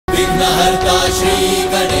विघ्नहर्ता श्री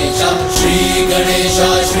गणेश, श्री गणेश,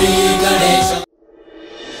 श्री गणेश।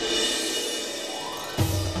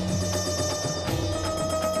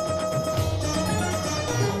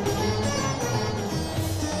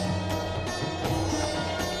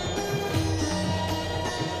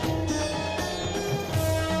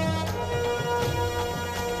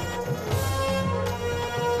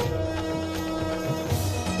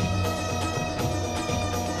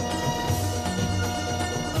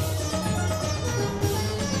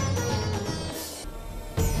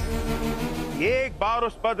 एक बार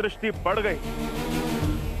उस पर दृष्टि पड़ गई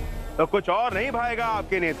तो कुछ और नहीं भाएगा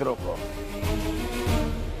आपके नेत्रों को।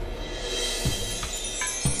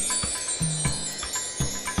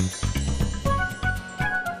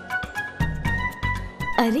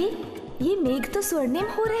 अरे ये मेघ तो स्वर्णिम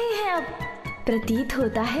हो रहे हैं। अब प्रतीत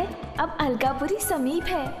होता है अब अलकापुरी समीप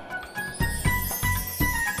है।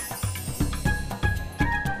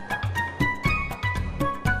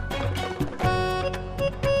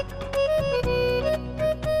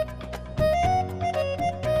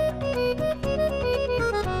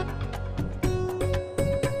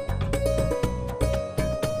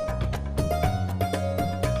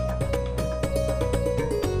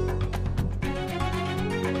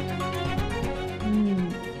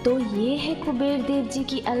 तो ये है कुबेर देव जी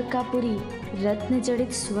की अलकापुरी, रत्न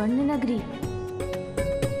जड़ित स्वर्ण नगरी।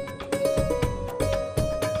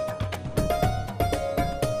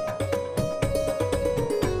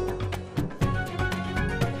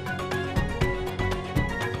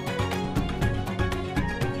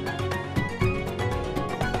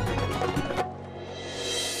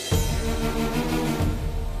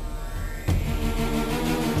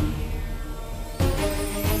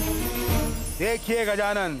 देखिए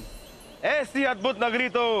गजानन, ऐसी अद्भुत नगरी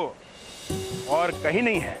तो और कहीं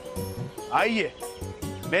नहीं है। आइए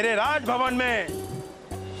मेरे राजभवन में।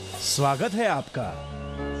 स्वागत है आपका।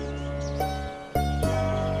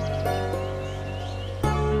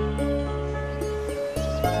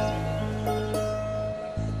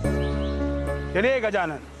 चलिए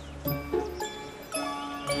गजानन।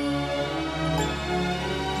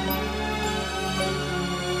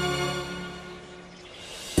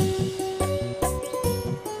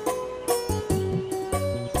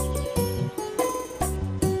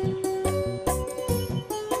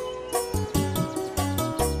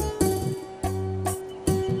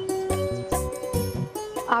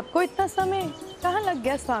 आपको इतना समय कहाँ लग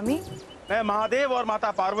गया स्वामी? मैं महादेव और माता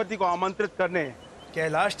पार्वती को आमंत्रित करने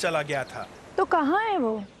कैलाश चला गया था। तो कहाँ है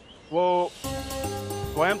वो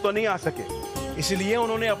स्वयं तो नहीं आ सके, इसलिए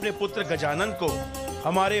उन्होंने अपने पुत्र गजानन को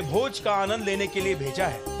हमारे भोज का आनंद लेने के लिए भेजा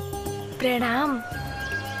है। प्रणाम।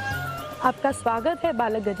 आपका स्वागत है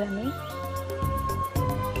बालक गजानन।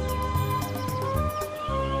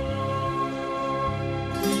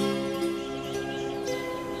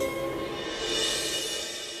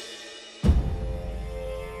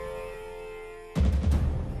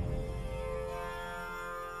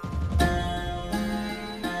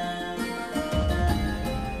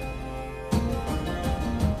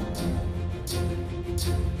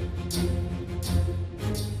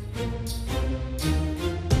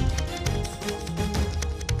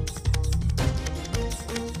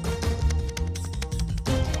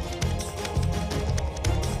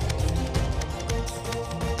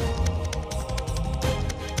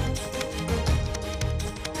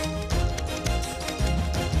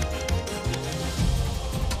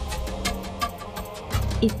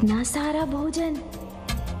 इतना सारा भोजन।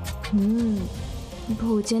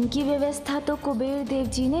 भोजन की व्यवस्था तो कुबेर देव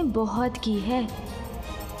जी ने बहुत की है।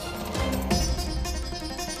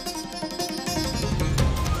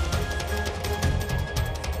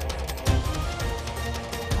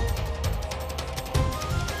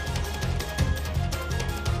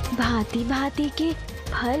 भांति भांति के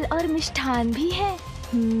फल और मिष्ठान भी है।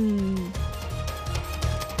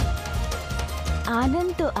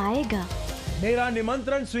 आनंद तो आएगा। मेरा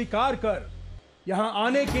निमंत्रण स्वीकार कर यहाँ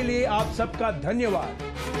आने के लिए आप सबका धन्यवाद।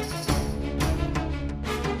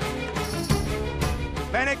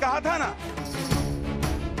 मैंने कहा था ना,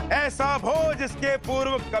 ऐसा भोज इसके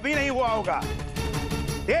पूर्व कभी नहीं हुआ होगा।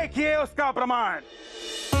 देखिए उसका प्रमाण।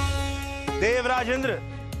 देवराज इंद्र,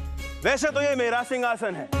 वैसे तो ये मेरा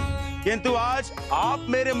सिंहासन है, किंतु आज आप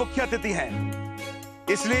मेरे मुख्य अतिथि हैं,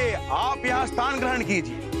 इसलिए आप यहाँ स्थान ग्रहण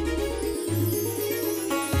कीजिए।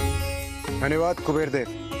 धन्यवाद कुबेर देव।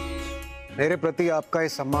 मेरे प्रति आपका ये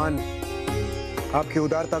सम्मान आपकी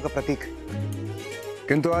उदारता का प्रतीक है।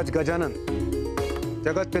 किंतु आज गजानन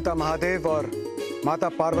जगत पिता महादेव और माता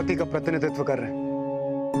पार्वती का प्रतिनिधित्व कर रहे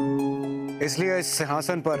हैं, इसलिए इस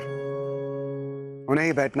सिंहासन पर उन्हें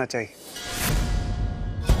ही बैठना चाहिए।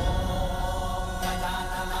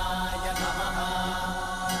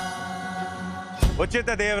 उचित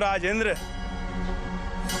देवराज इंद्र,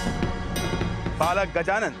 बालक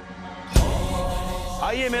गजानन,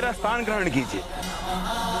 आइए मेरा स्थान ग्रहण कीजिए।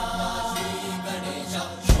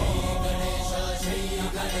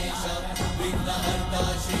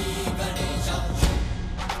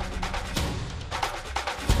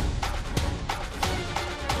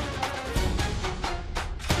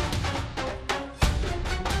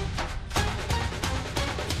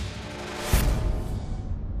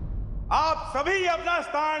 आप सभी अपना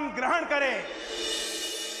स्थान ग्रहण करें।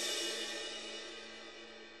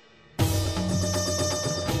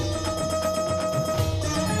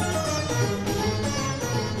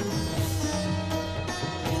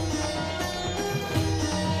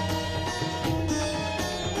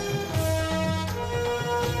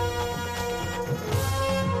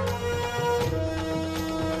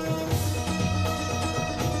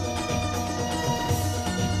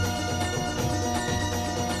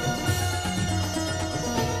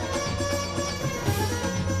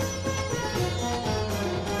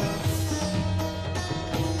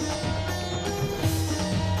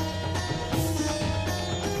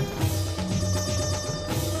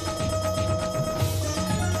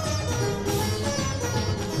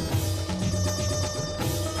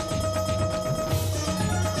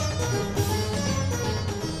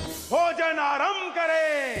 भोजन आरंभ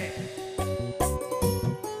करें।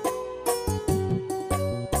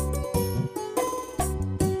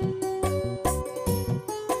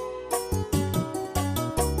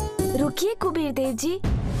 रुकिए कुबेर देव जी,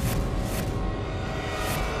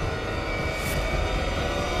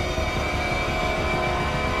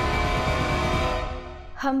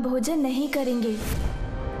 हम भोजन नहीं करेंगे।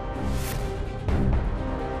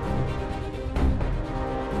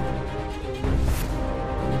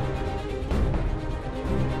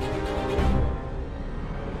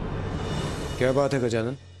 क्या बात है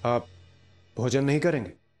गजानन, आप भोजन नहीं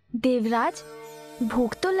करेंगे? देवराज,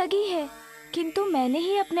 भूख तो लगी है, किंतु मैंने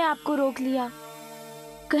ही अपने आप को रोक लिया,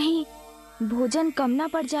 कहीं भोजन कम ना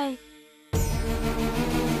पड़ जाए।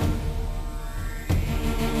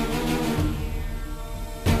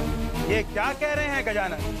 ये क्या कह रहे हैं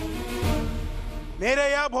गजानन? मेरे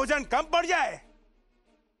यहाँ भोजन कम पड़ जाए?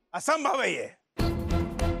 असंभव है ये।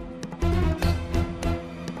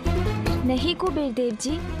 नहीं कुबेर देव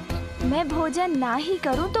जी, मैं भोजन ना ही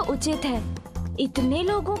करूं तो उचित है। इतने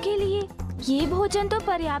लोगों के लिए ये भोजन तो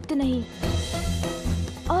पर्याप्त नहीं,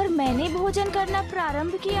 और मैंने भोजन करना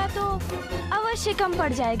प्रारंभ किया तो अवश्य कम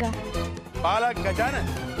पड़ जाएगा। बालक गजानन,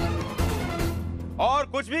 और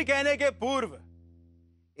कुछ भी कहने के पूर्व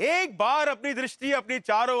एक बार अपनी दृष्टि अपनी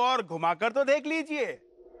चारों ओर घुमाकर तो देख लीजिए।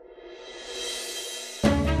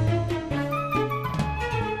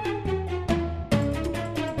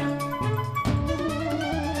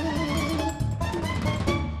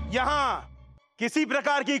 यहां किसी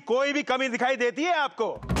प्रकार की कोई भी कमी दिखाई देती है आपको?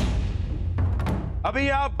 अभी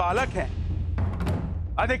आप बालक हैं,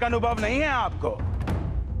 अधिक अनुभव नहीं है आपको।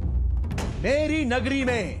 मेरी नगरी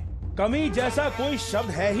में कमी जैसा कोई शब्द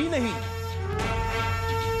है ही नहीं।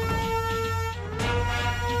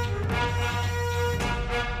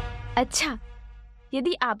 अच्छा,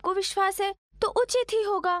 यदि आपको विश्वास है तो उचित ही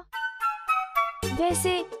होगा।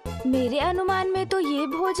 वैसे मेरे अनुमान में तो ये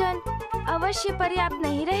भोजन अवश्य पर्याप्त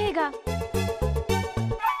नहीं रहेगा।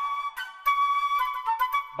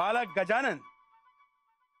 बालक गजानन,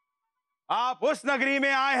 आप उस नगरी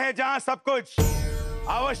में आए हैं जहां सब कुछ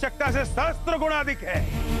आवश्यकता से सहस्त्र गुना अधिक है।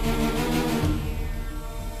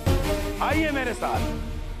 आइए मेरे साथ,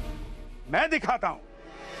 मैं दिखाता हूं।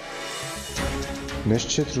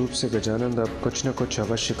 निश्चित रूप से गजानंद अब कुछ न कुछ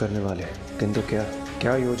अवश्य करने वाले हैं, किंतु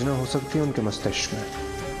क्या योजना हो सकती है उनके मस्तिष्क में?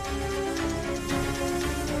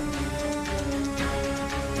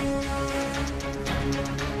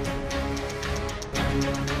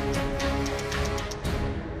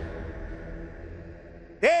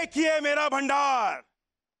 देखिए मेरा भंडार,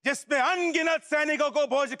 जिसमें अनगिनत सैनिकों को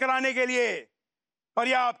भोज कराने के लिए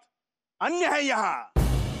पर्याप्त अन्न है यहाँ।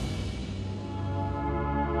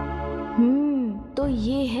 तो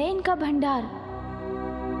ये है इनका भंडार।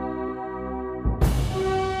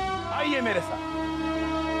 आइए मेरे साथ।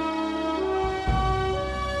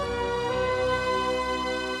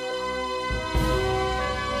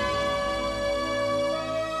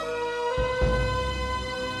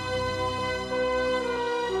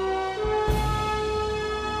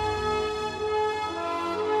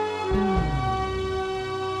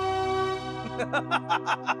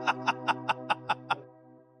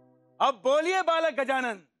 अब बोलिए बालक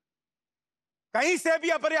गजानन, कहीं से भी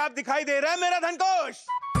अपर्याप्त दिखाई दे रहा है मेरा धनकोष?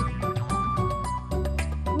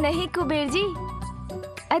 नहीं कुबेर जी,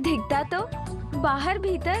 अधिकता तो बाहर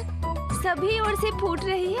भीतर सभी ओर से फूट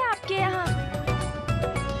रही है आपके यहाँ।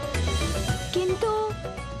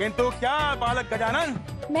 किंतु क्या बालक गजानन?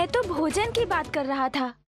 मैं तो भोजन की बात कर रहा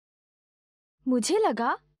था। मुझे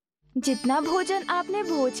लगा जितना भोजन आपने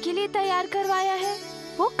भोज के लिए तैयार करवाया है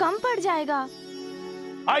वो कम पड़ जाएगा।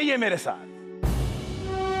 आइए मेरे साथ।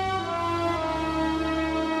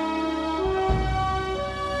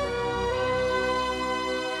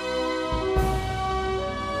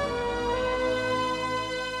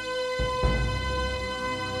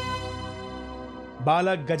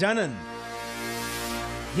 बालक गजानन,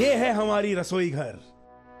 ये है हमारी रसोई घर।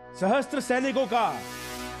 सहस्त्र सैनिकों का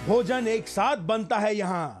भोजन एक साथ बनता है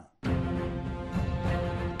यहाँ।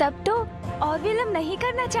 तब तो और विलंब नहीं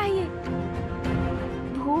करना चाहिए।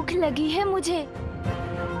 भूख लगी है मुझे।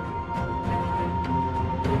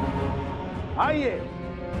 आइए।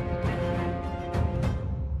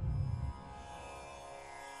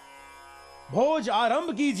 भोज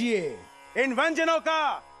आरंभ कीजिए। इन व्यंजनों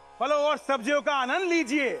का, फलों और सब्जियों का आनंद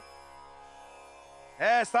लीजिए।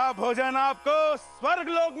 ऐसा भोजन आपको स्वर्ग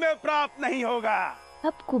लोक में प्राप्त नहीं होगा।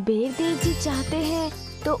 अब कुबेर देव जी चाहते हैं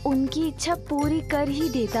तो उनकी इच्छा पूरी कर ही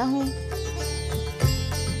देता हूँ।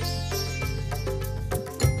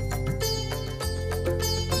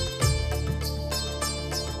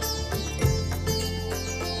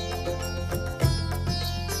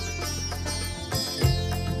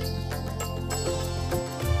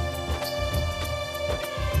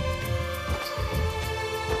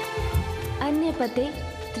 अन्य पते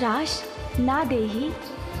त्राश ना देही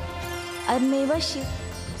अन्नेवश्य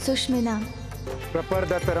सुष्मिना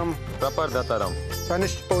प्रपर्दतरम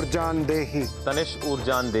तनिष ऊर्जान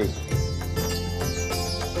देहि।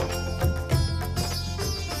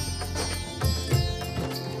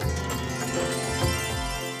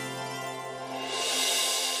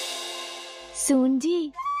 सून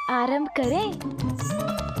जी आरंभ करें।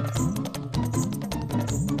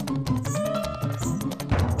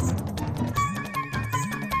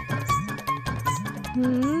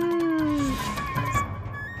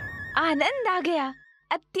 आनंद आ गया।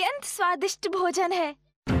 अत्यंत स्वादिष्ट भोजन है।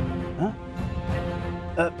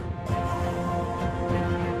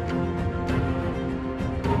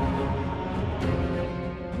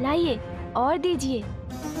 लाइए और दीजिए।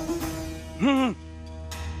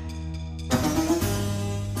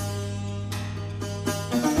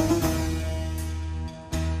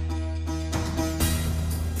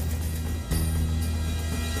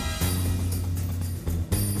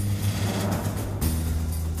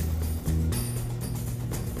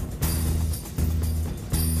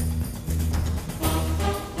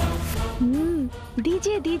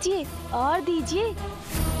 दीजिए दीजिए और दीजिए।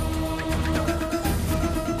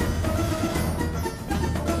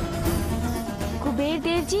 कुबेर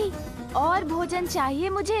देव जी और भोजन चाहिए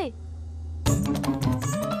मुझे।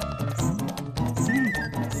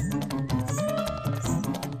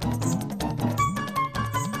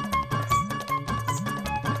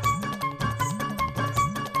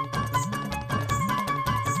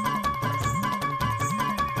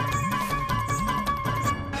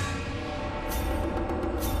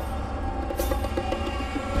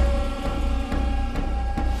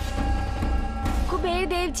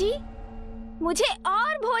 देव जी मुझे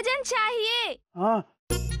और भोजन चाहिए। हाँ।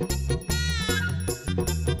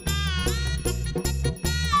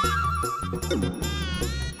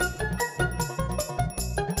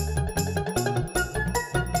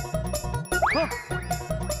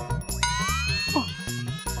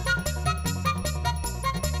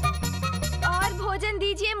 और भोजन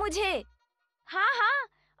दीजिए मुझे। हाँ हाँ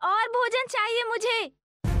और भोजन चाहिए मुझे।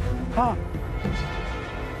 हाँ।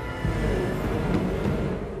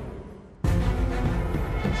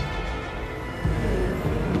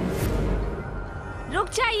 रुक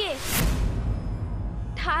जाइए।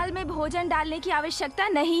 थाल में भोजन डालने की आवश्यकता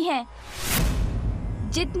नहीं है।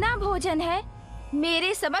 जितना भोजन है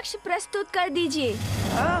मेरे समक्ष प्रस्तुत कर दीजिए।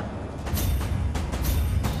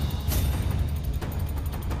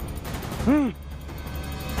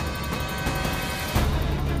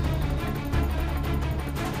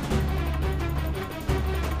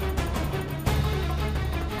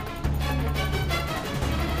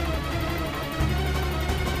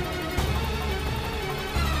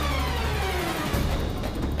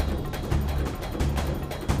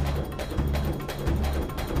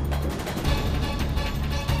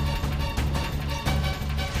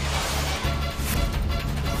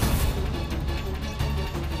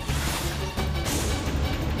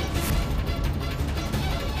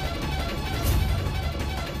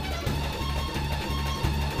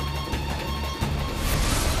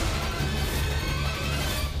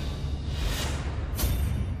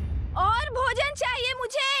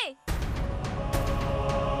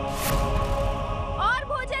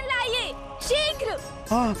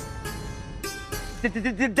 हाँ,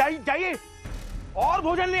 जाइए और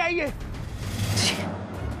भोजन ले आइए।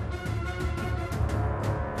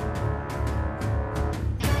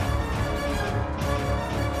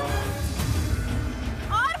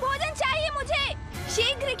 और भोजन चाहिए मुझे,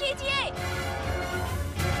 शीघ्र कीजिए।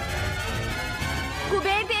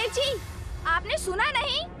 कुबेर देव जी, आपने सुना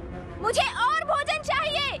नहीं? मुझे और भोजन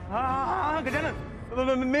चाहिए। हाँ गजानन,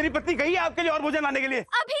 मेरी पत्नी गई है आपके लिए और भोजन लाने के लिए।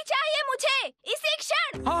 अभी चाहिए मुझे, इसी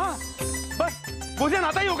क्षण। हाँ, बस भोजन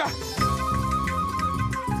आता ही होगा।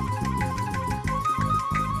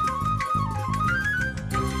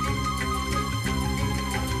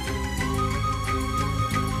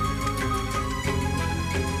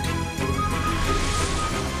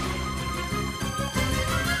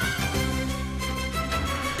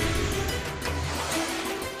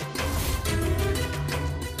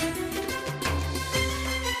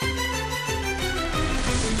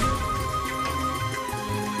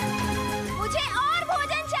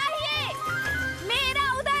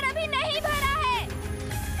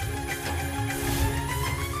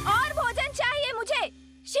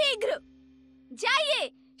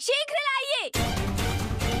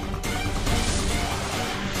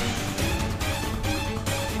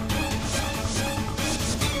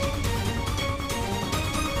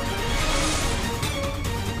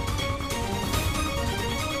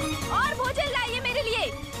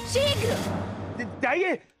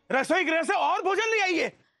 जाइए रसोई गृह से और भोजन ले आइए।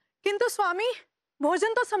 किंतु स्वामी,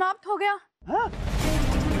 भोजन तो समाप्त हो गया। हाँ?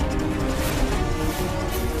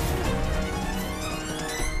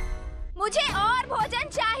 मुझे और भोजन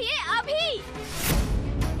चाहिए अभी।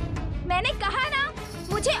 मैंने कहा ना,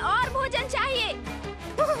 मुझे और भोजन चाहिए।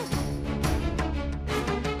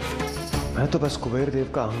 मैं तो बस कुबेर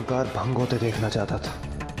देव का अहंकार भंग होते देखना चाहता था।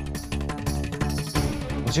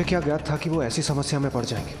 मुझे क्या ज्ञात था कि वो ऐसी समस्या में पड़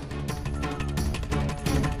जाएंगे।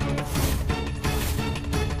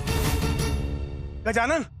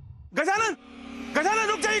 गजानन, गजानन, गजानन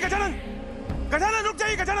रुक जाइए। गजानन, गजानन रुक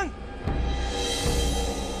जाइए। गजानन,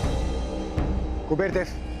 कुबेर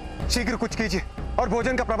देव, शीघ्र कुछ कीजिए और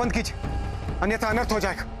भोजन का प्रबंध कीजिए, अन्यथा अनर्थ हो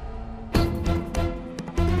जाएगा।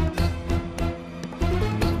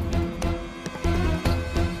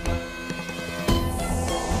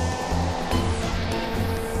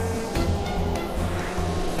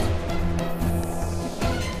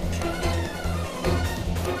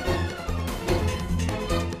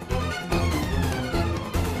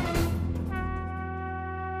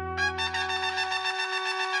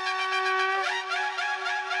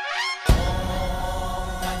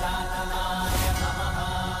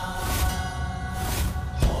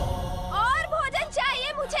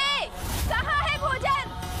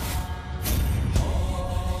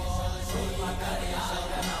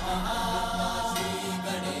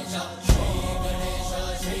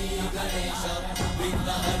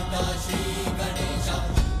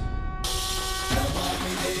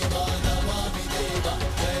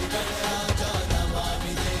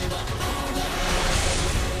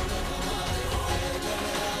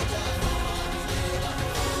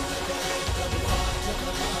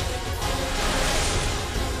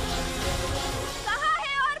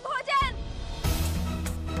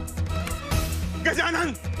 गजानन,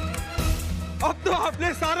 अब तो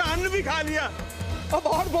आपने सारा अन्न भी खा लिया, अब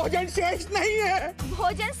और भोजन शेष नहीं है।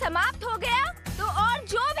 भोजन समाप्त हो गया तो और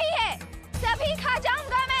जो भी है सभी खा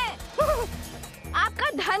जाऊंगा मैं। आपका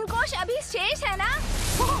धन कोष अभी शेष है ना?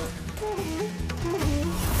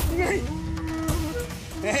 नहीं,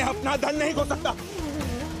 मैं अपना धन नहीं खो सकता।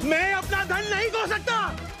 मैं अपना धन नहीं खो सकता।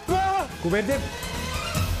 कुबेर देव,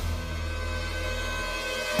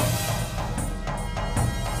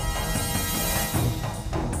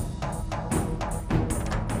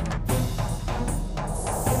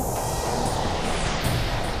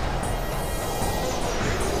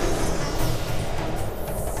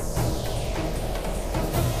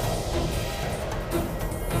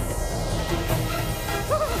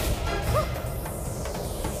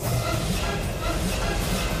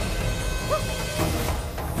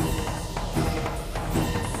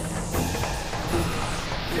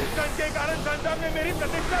 मेरी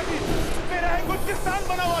प्रतिष्ठा थी, मेरा एक उच्च स्थान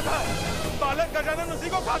बना हुआ था। बालक गजानन उसी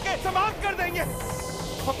को खाके समाप्त कर देंगे।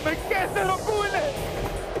 अब मैं कैसे रोकूं इन्हें?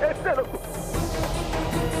 कैसे रोकूं?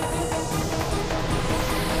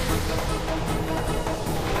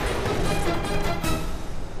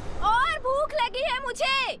 और भूख लगी है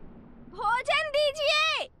मुझे, भोजन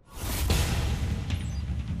दीजिए।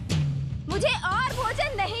 मुझे और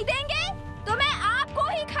भोजन नहीं देंगे तो मैं आपको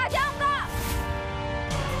ही खा जाऊंगा।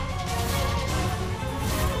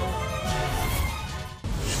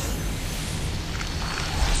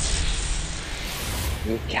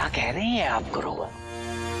 ये क्या कह रहे हैं आप गुरुवर?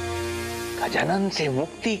 गजानन से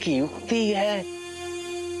मुक्ति की युक्ति है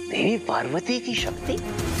देवी पार्वती की शक्ति,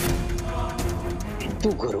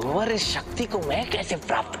 किंतु गुरुवर इस शक्ति को मैं कैसे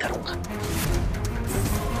प्राप्त करूंगा?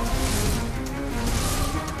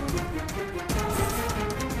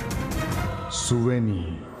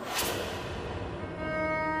 सुवेनी,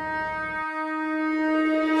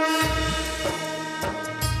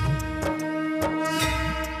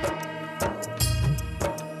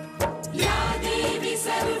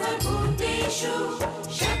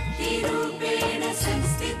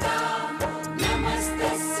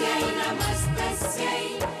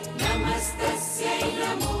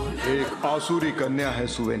 एक आसुरी कन्या है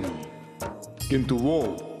सुवेनी, किंतु वो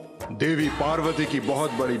देवी पार्वती की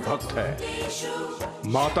बहुत बड़ी भक्त है।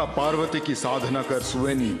 माता पार्वती की साधना कर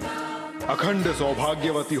सुवेनी अखंड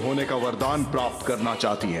सौभाग्यवती होने का वरदान प्राप्त करना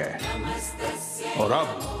चाहती है और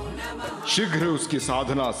अब शीघ्र उसकी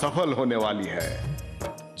साधना सफल होने वाली है।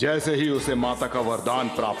 जैसे ही उसे माता का वरदान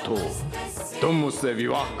प्राप्त हो, तुम उससे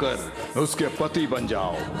विवाह कर उसके पति बन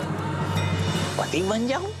जाओ। पति बन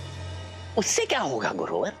जाऊं? उससे क्या होगा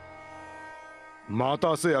गुरुवर?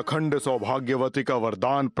 माता से अखंड सौभाग्यवती का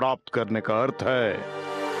वरदान प्राप्त करने का अर्थ है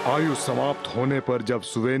आयु समाप्त होने पर जब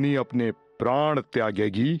सुवेनी अपने प्राण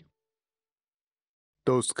त्यागेगी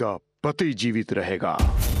तो उसका पति जीवित रहेगा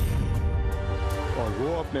और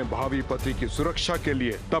वो अपने भावी पति की सुरक्षा के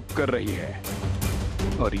लिए तप कर रही है।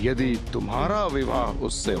 और यदि तुम्हारा विवाह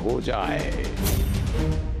उससे हो जाए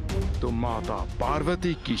तो माता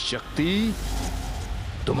पार्वती की शक्ति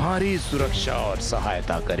तुम्हारी सुरक्षा और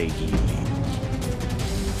सहायता करेगी।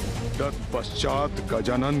 तत्पश्चात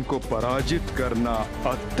गजानन को पराजित करना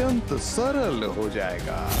अत्यंत सरल हो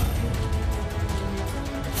जाएगा।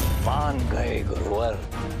 मान गए गुरुवर,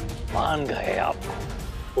 मान गए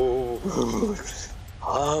आपको।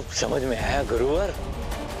 आप समझ में आया गुरुवर?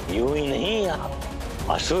 यूं ही नहीं, आप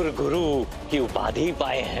असुर गुरु की उपाधि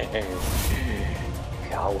पाए हैं।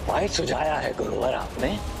 क्या उपाय सुझाया है गुरुवर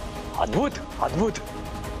आपने? अद्भुत अद्भुत।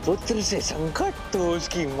 पुत्र से संकट तो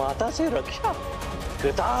उसकी माता से रक्षा।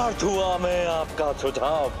 कृतार्थ हुआ मैं आपका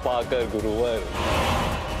सुझाव पाकर गुरुवर।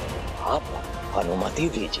 आप अनुमति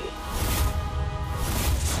दीजिए।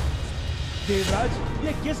 देवराज,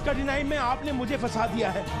 ये किस कठिनाई में आपने मुझे फंसा दिया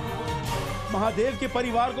है? महादेव के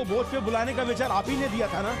परिवार को भोज पे बुलाने का विचार आप ही ने दिया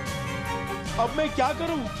था ना? अब मैं क्या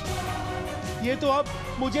करूं? ये तो अब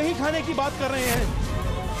मुझे ही खाने की बात कर रहे हैं।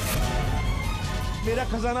 मेरा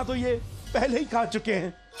खजाना तो ये पहले ही खा चुके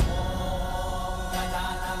हैं।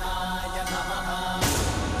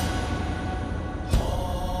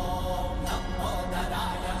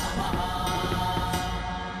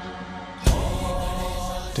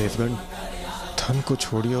 देवगण, धन को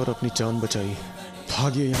छोड़िए और अपनी जान बचाइए।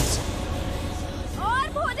 भागिए यहाँ से। और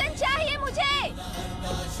भोजन चाहिए मुझे।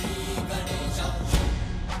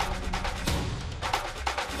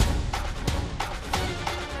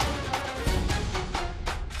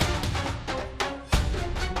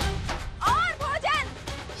 और भोजन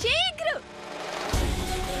शीघ्र।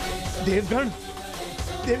 देवगण,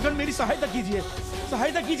 देवगण मेरी सहायता कीजिए,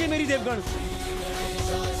 सहायता कीजिए मेरी देवगण।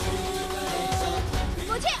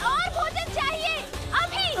 मुझे और भोजन चाहिए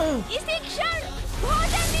अभी, इसी क्षण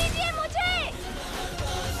भोजन दीजिए मुझे।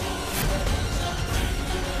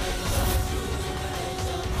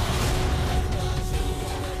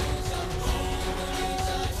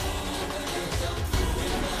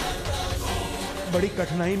 बड़ी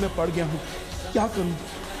कठिनाई में पड़ गया हूँ, क्या करूँ?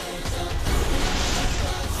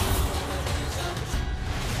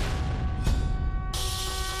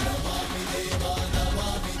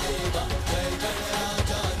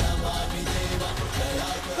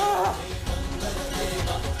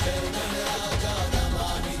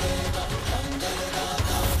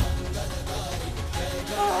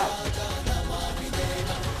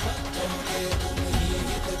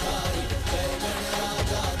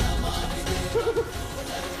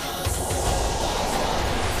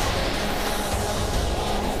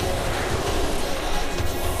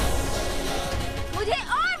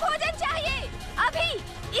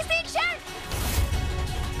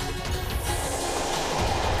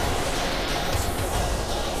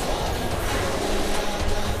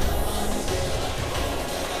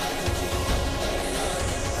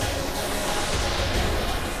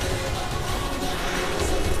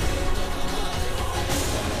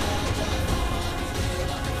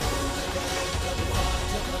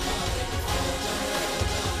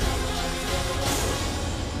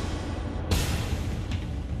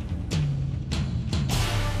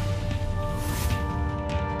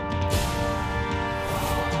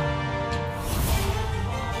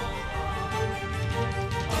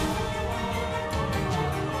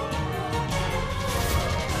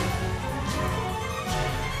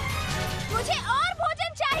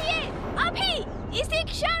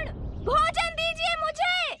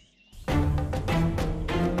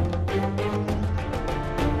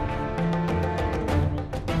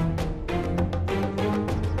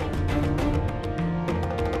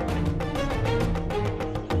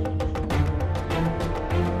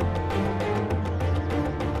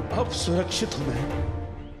 सुरक्षित हूं मैं।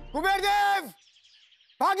 कुबेर देव,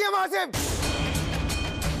 भागिए वहां से।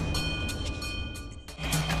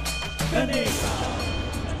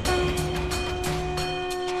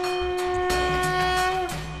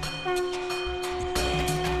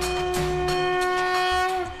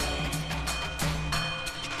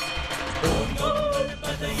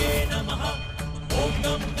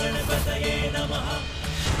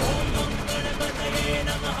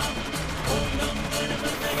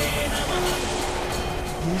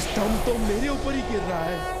 ये स्तंभ तो मेरे ऊपर ही गिर रहा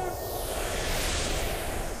है।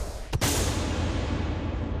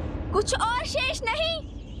 कुछ और शेष नहीं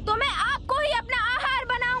तो मैं आपको ही अपना आहार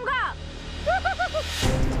बनाऊंगा।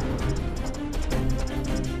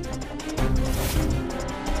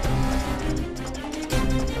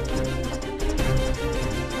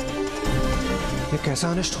 ये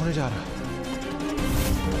कैसा अनिष्ट होने जा रहा है?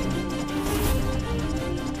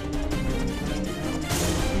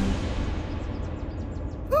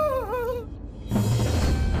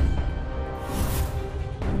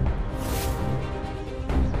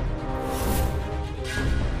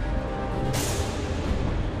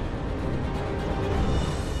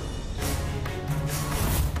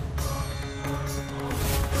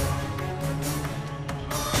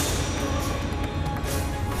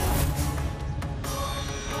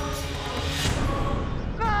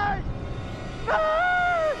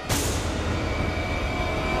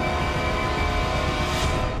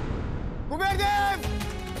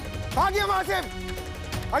 भागिए वहां से,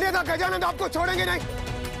 अन्यथा गजानन आपको छोड़ेंगे नहीं।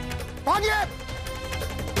 भागिए।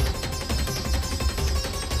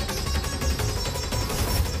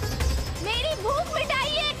 मेरी भूख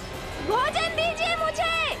मिटाइए, भोजन दीजिए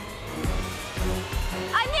मुझे,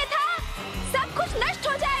 अन्यथा सब कुछ नष्ट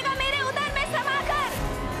हो जाएगा मेरे उदर में समाकर।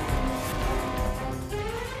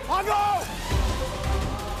 भागो।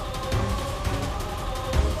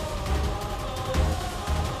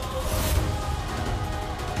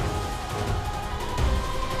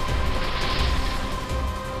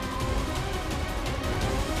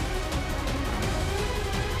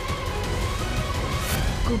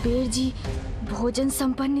 कुबेर जी, भोजन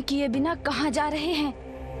संपन्न किए बिना कहाँ जा रहे हैं?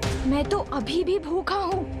 मैं तो अभी भी भूखा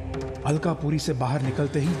हूँ। अलकापुरी से बाहर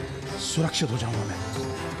निकलते ही सुरक्षित हो जाऊंगा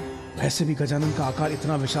मैं। वैसे भी गजानन का आकार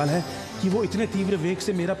इतना विशाल है कि वो इतने तीव्र वेग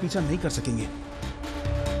से मेरा पीछा नहीं कर सकेंगे। ये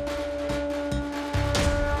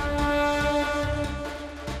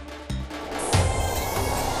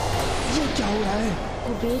क्या हो रहा है?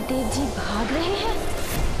 कुबेर देव जी भाग रहे हैं।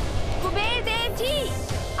 कुबेर देव जी,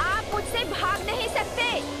 आप मुझसे भाग नहीं सकते।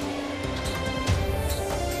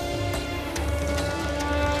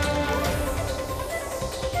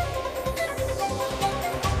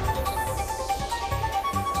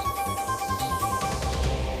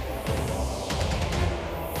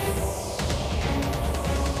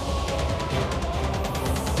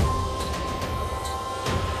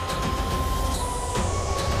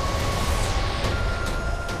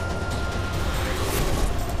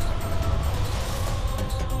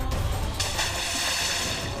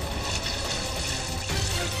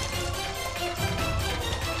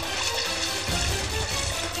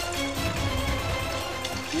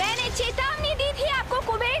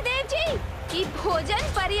 भोजन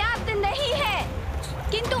पर्याप्त नहीं है,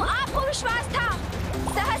 किंतु आपको विश्वास था।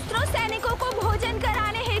 सहस्त्रों सैनिकों को भोजन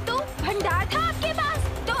कराने हेतु भंडार था आपके पास,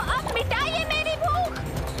 तो अब मिटाइए मेरी भूख,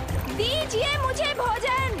 दीजिए मुझे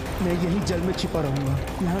भोजन। मैं यही जल में छिपा रहूंगा,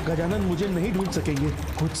 यहाँ गजानन मुझे नहीं ढूंढ सकेंगे।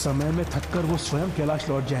 कुछ समय में थककर वो स्वयं कैलाश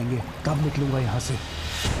लौट जाएंगे, तब निकलूंगा यहाँ से।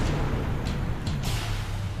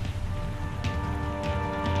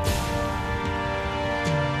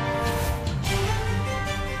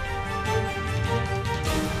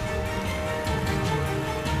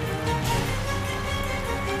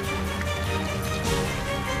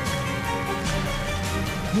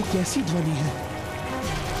 वो कैसी ध्वनि है?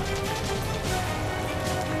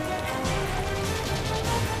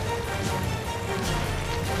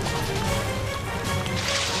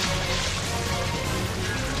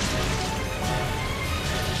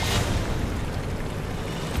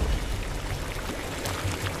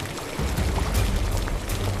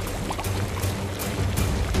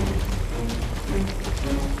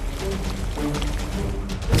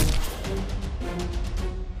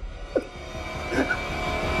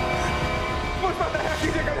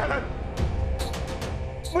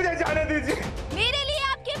 मुझे जाने दीजिए। मेरे लिए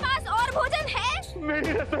आपके पास और भोजन है?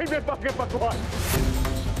 मेरी रसोई में पके पकवान,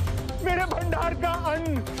 मेरे भंडार का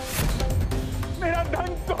अन्न, मेरा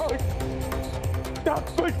धन कोष,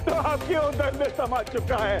 सब कुछ तो आपके उदर में समा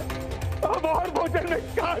चुका है। अब और भोजन में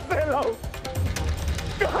कहां से लाऊं?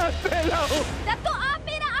 कहां से लाऊं? तब तो आप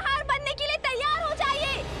मेरा आहार बनने के लिए तैयार हो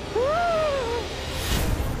जाइए।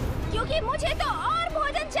 क्योंकि मुझे तो और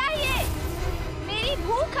भोजन चाहिए। मेरी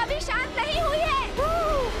भूख अभी शांत नहीं हुई है।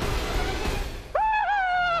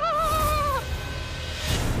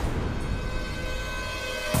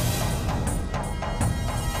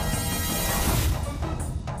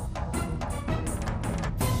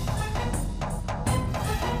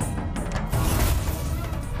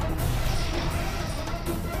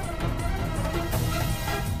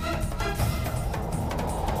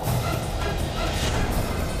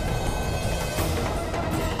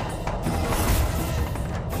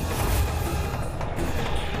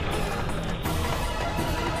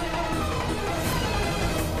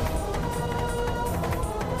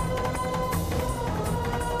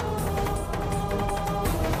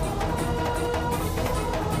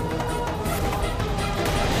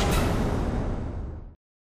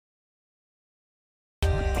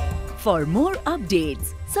 For more updates,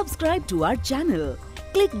 subscribe to our channel,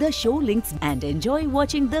 click the show links and enjoy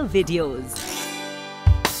watching the videos.